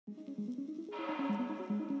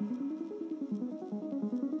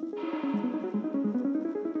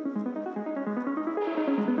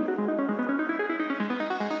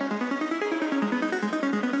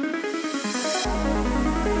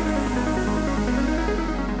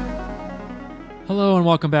Hello and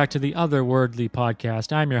welcome back to the Otherworldly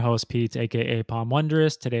podcast. I'm your host, Pete, aka Palm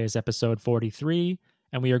Wondrous. Today is episode 43,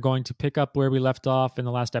 and we are going to pick up where we left off in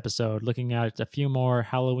the last episode, looking at a few more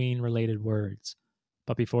Halloween-related words.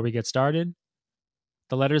 But before we get started,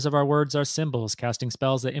 the letters of our words are symbols, casting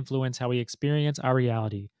spells that influence how we experience our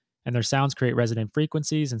reality, and their sounds create resonant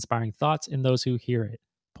frequencies, inspiring thoughts in those who hear it.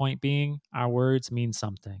 Point being, our words mean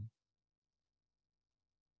something.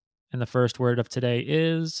 And the first word of today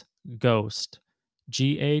is ghost. Ghost.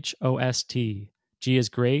 G is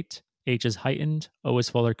great, H is heightened, O is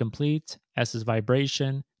full or complete, S is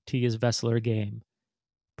vibration, T is vessel or game.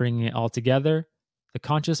 Bringing it all together, the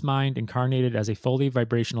conscious mind incarnated as a fully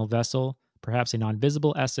vibrational vessel, perhaps a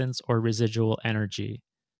non-visible essence or residual energy.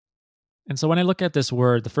 And so when I look at this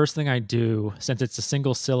word, the first thing I do, since it's a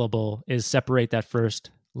single syllable, is separate that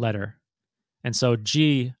first letter. And so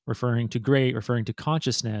G, referring to great, referring to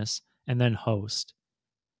consciousness, and then host.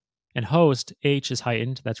 And host, H is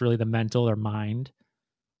heightened, that's really the mental or mind.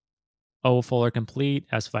 O, full or complete,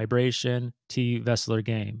 S, vibration, T, vessel or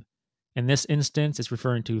game. In this instance, it's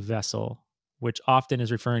referring to vessel, which often is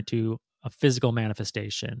referring to a physical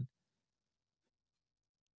manifestation.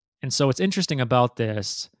 And so what's interesting about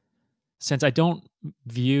this, since I don't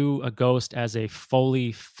view a ghost as a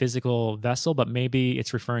fully physical vessel, but maybe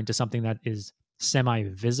it's referring to something that is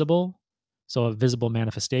semi-visible, so a visible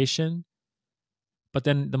manifestation. But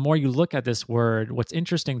then the more you look at this word, what's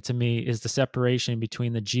interesting to me is the separation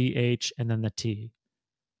between the GH and then the T.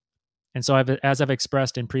 And so as I've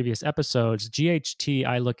expressed in previous episodes, GHT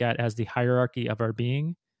I look at as the hierarchy of our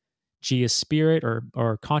being. G is spirit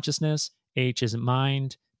or consciousness, H is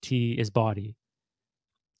mind, T is body.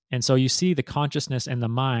 And so you see the consciousness and the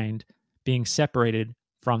mind being separated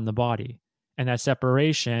from the body. And that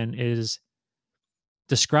separation is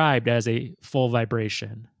described as a full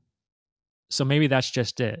vibration. So maybe that's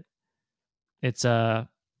just it. It's a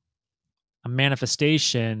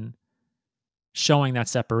manifestation showing that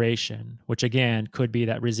separation, which again could be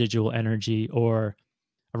that residual energy or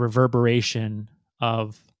a reverberation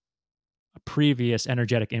of a previous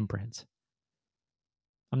energetic imprint.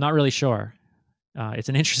 I'm not really sure. It's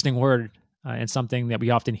an interesting word and something that we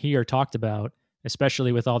often hear talked about,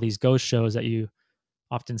 especially with all these ghost shows that you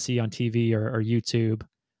often see on TV or YouTube.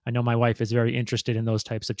 I know my wife is very interested in those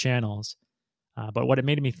types of channels. But what it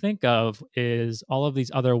made me think of is all of these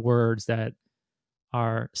other words that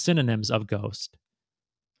are synonyms of ghost.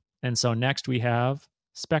 And so next we have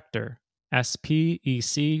specter, S-P-E-C-T-E-R.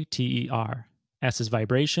 S is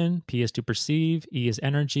vibration, P is to perceive, E is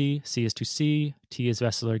energy, C is to see, T is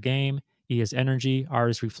vessel or game, E is energy, R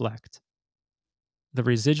is reflect. The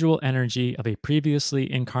residual energy of a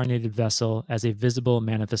previously incarnated vessel as a visible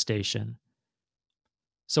manifestation.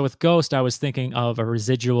 So with ghost, I was thinking of a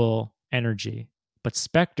residual energy, but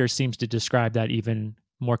specter seems to describe that even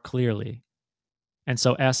more clearly. And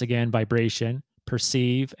so S, again, vibration,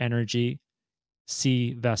 perceive, energy,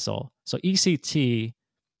 C, vessel. So ECT,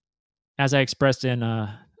 as I expressed in an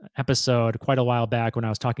episode quite a while back when I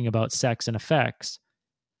was talking about sex and effects,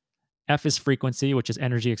 F is frequency, which is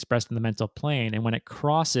energy expressed in the mental plane. And when it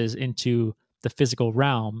crosses into the physical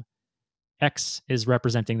realm, X is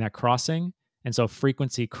representing that crossing. And so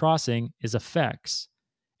frequency crossing is effects.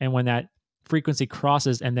 And when that frequency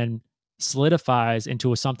crosses and then solidifies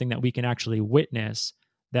into something that we can actually witness,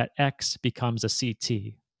 that X becomes a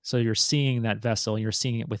CT. So you're seeing that vessel, you're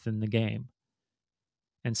seeing it within the game.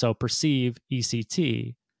 And so perceive,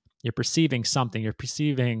 ECT, you're perceiving something. You're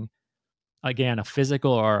perceiving, again, a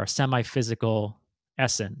physical or a semi-physical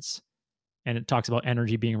essence. And it talks about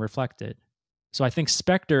energy being reflected. So I think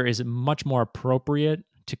specter is much more appropriate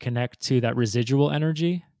to connect to that residual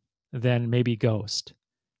energy than maybe ghost.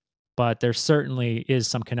 But there certainly is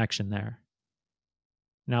some connection there.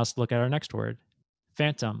 Now let's look at our next word,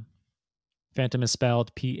 phantom. Phantom is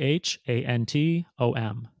spelled P-H-A-N-T-O-M.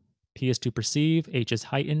 P is to perceive, H is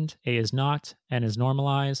heightened, A is not, N is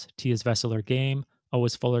normalized, T is vessel or game, O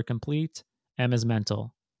is full or complete, M is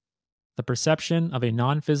mental. The perception of a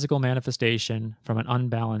non-physical manifestation from an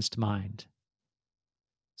unbalanced mind.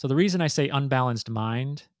 So the reason I say unbalanced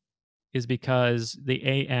mind is because the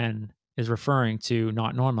AN is referring to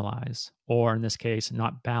not normalized, or in this case,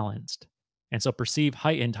 not balanced. And so perceive,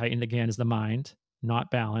 heightened again is the mind,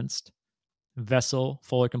 not balanced, vessel,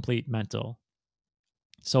 full or complete, mental.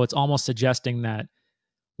 So it's almost suggesting that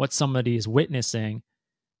what somebody is witnessing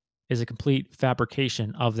is a complete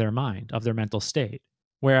fabrication of their mind, of their mental state.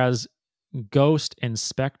 Whereas ghost and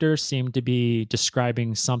specter seem to be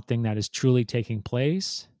describing something that is truly taking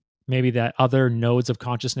place, maybe that other nodes of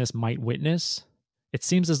consciousness might witness. it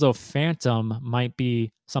seems as though phantom might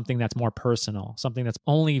be something that's more personal, something that's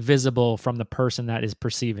only visible from the person that is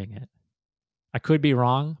perceiving it. I could be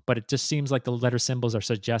wrong, but it just seems like the letter symbols are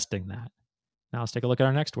suggesting that. Now let's take a look at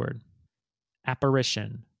our next word.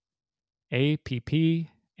 Apparition. Apparition.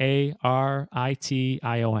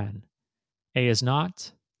 A is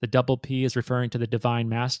not. The double P is referring to the divine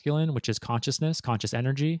masculine, which is consciousness, conscious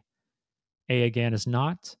energy. A again is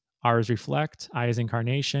not. R is reflect. I is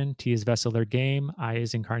incarnation. T is vessel or game. I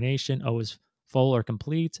is incarnation. O is full or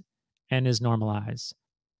complete. N is normalize.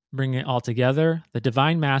 Bringing it all together, the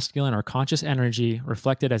divine masculine or conscious energy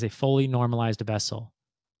reflected as a fully normalized vessel.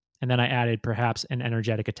 And then I added perhaps an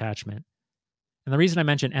energetic attachment. And the reason I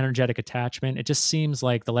mentioned energetic attachment, it just seems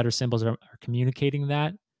like the letter symbols are communicating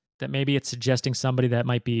that maybe it's suggesting somebody that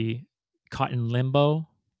might be caught in limbo,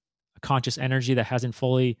 a conscious energy that hasn't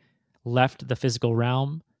fully left the physical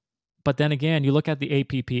realm. But then again, you look at the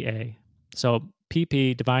APPA. So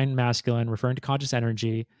PP, divine masculine, referring to conscious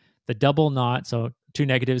energy, the double not, so two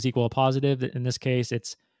negatives equal a positive. In this case,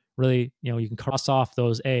 it's really, you can cross off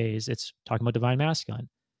those A's. It's talking about divine masculine.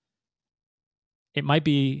 It might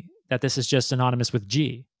be that this is just synonymous with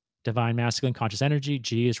G, divine masculine, conscious energy.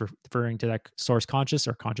 G is referring to that source conscious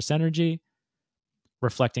or conscious energy.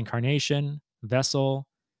 Reflect incarnation, vessel,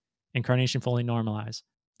 incarnation fully normalized.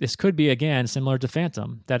 This could be, again, similar to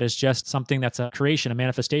phantom. That is just something that's a creation, a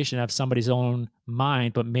manifestation of somebody's own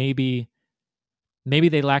mind, but maybe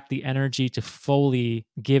they lack the energy to fully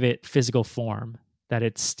give it physical form, that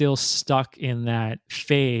it's still stuck in that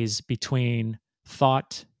phase between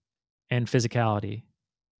thought and physicality.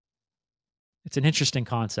 It's an interesting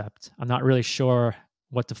concept. I'm not really sure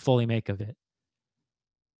what to fully make of it.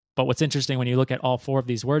 But what's interesting when you look at all four of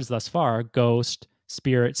these words thus far, ghost,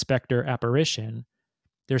 spirit, specter, apparition,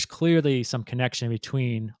 there's clearly some connection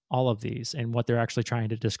between all of these and what they're actually trying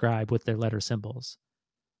to describe with their letter symbols.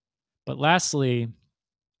 But lastly,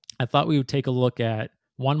 I thought we would take a look at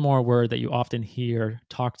one more word that you often hear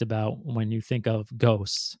talked about when you think of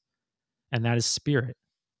ghosts, and that is spirit.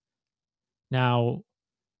 Now,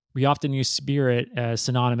 we often use spirit as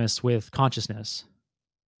synonymous with consciousness,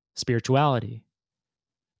 spirituality.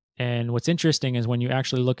 And what's interesting is when you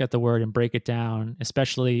actually look at the word and break it down,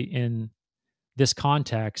 especially in this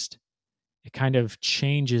context, it kind of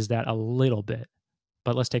changes that a little bit.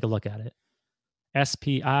 But let's take a look at it.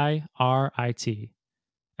 S-P-I-R-I-T.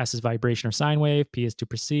 S is vibration or sine wave. P is to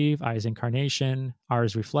perceive. I is incarnation. R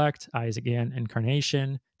is reflect. I is again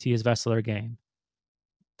incarnation. T is vessel or game.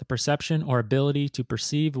 The perception or ability to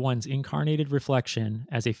perceive one's incarnated reflection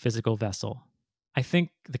as a physical vessel. I think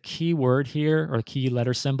the key word here, or the key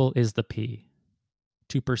letter symbol, is the P,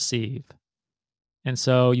 to perceive. And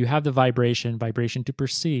so you have the vibration to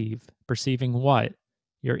perceive. Perceiving what?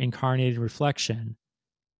 Your incarnated reflection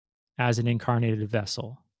as an incarnated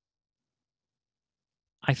vessel.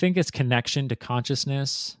 I think its connection to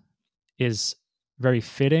consciousness is very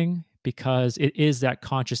fitting because it is that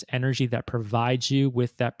conscious energy that provides you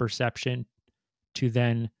with that perception to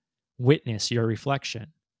then witness your reflection.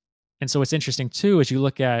 And so what's interesting too is you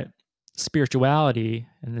look at spirituality,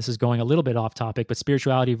 and this is going a little bit off topic, but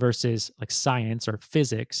spirituality versus like science or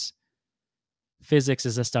physics. Physics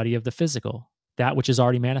is a study of the physical, that which is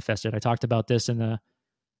already manifested. I talked about this in the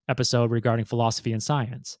episode regarding philosophy and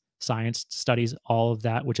science. Science studies all of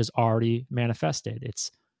that which is already manifested. It's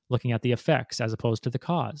looking at the effects as opposed to the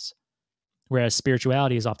cause. Whereas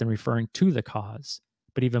spirituality is often referring to the cause.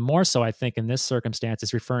 But even more so, I think in this circumstance,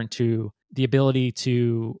 it's referring to the ability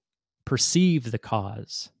to perceive the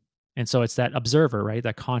cause. And so it's that observer, right?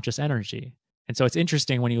 That conscious energy. And so it's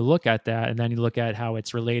interesting when you look at that and then you look at how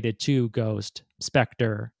it's related to ghost,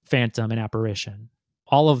 specter, phantom, and apparition.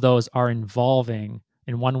 All of those are involving,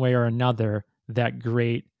 in one way or another, that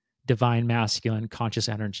great divine masculine conscious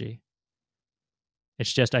energy.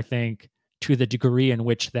 It's just, I think, to the degree in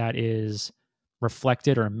which that is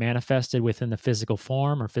reflected or manifested within the physical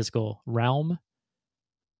form or physical realm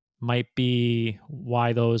might be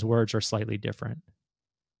why those words are slightly different.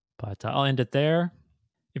 But I'll end it there.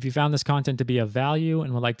 If you found this content to be of value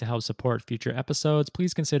and would like to help support future episodes,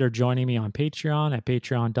 please consider joining me on Patreon at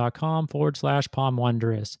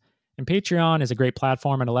patreon.com/PalmWondrous. And Patreon is a great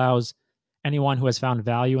platform and allows anyone who has found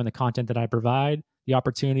value in the content that I provide the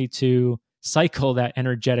opportunity to cycle that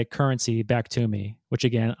energetic currency back to me, which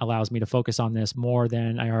again allows me to focus on this more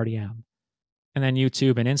than I already am. And then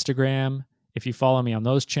YouTube and Instagram. If you follow me on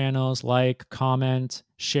those channels, like, comment,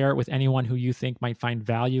 share it with anyone who you think might find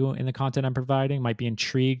value in the content I'm providing, might be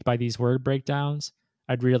intrigued by these word breakdowns,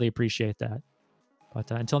 I'd really appreciate that.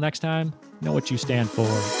 But until next time, know what you stand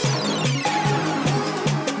for.